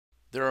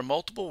There are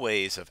multiple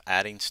ways of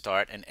adding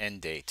start and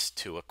end dates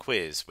to a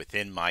quiz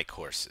within My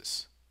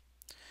Courses.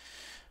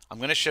 I'm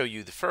going to show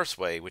you the first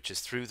way, which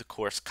is through the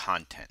course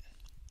content.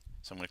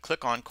 So I'm going to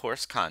click on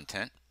course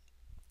content,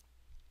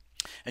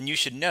 and you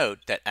should note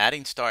that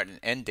adding start and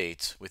end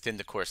dates within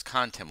the course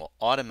content will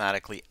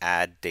automatically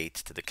add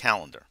dates to the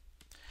calendar.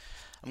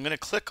 I'm going to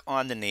click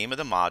on the name of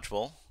the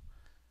module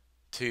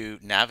to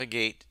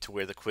navigate to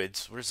where the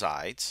quiz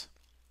resides.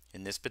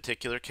 In this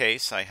particular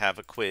case, I have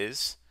a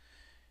quiz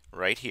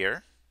right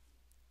here.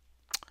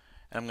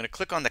 And I'm going to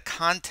click on the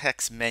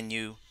context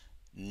menu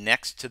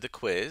next to the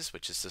quiz,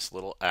 which is this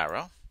little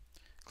arrow.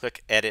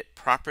 Click Edit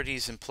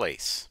Properties in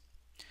Place.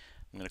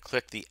 I'm going to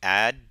click the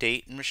Add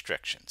Date and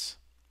Restrictions.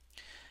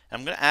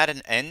 I'm going to add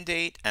an end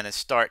date and a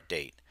start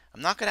date.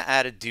 I'm not going to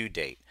add a due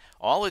date.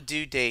 All a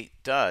due date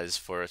does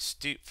for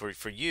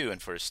you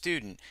and for a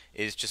student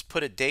is just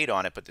put a date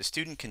on it, but the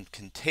student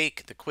can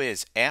take the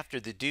quiz after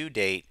the due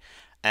date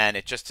and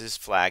it just is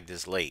flagged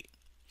as late.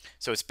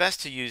 So it's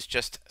best to use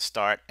just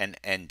start and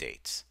end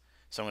dates.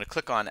 So I'm going to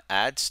click on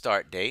Add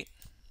Start Date,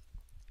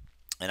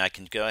 and I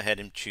can go ahead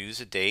and choose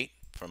a date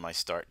for my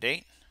start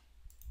date,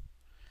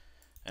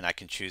 and I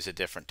can choose a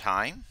different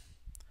time.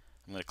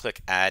 I'm going to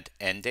click Add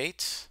End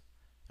Dates.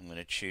 I'm going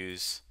to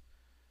choose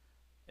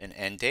an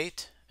end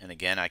date, and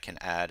again I can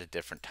add a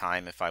different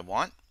time if I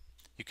want.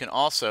 You can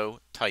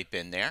also type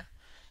in there,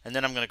 and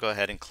then I'm going to go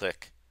ahead and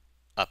click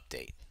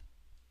Update.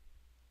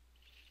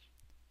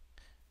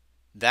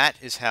 That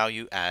is how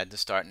you add the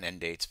start and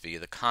end dates via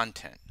the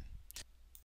content.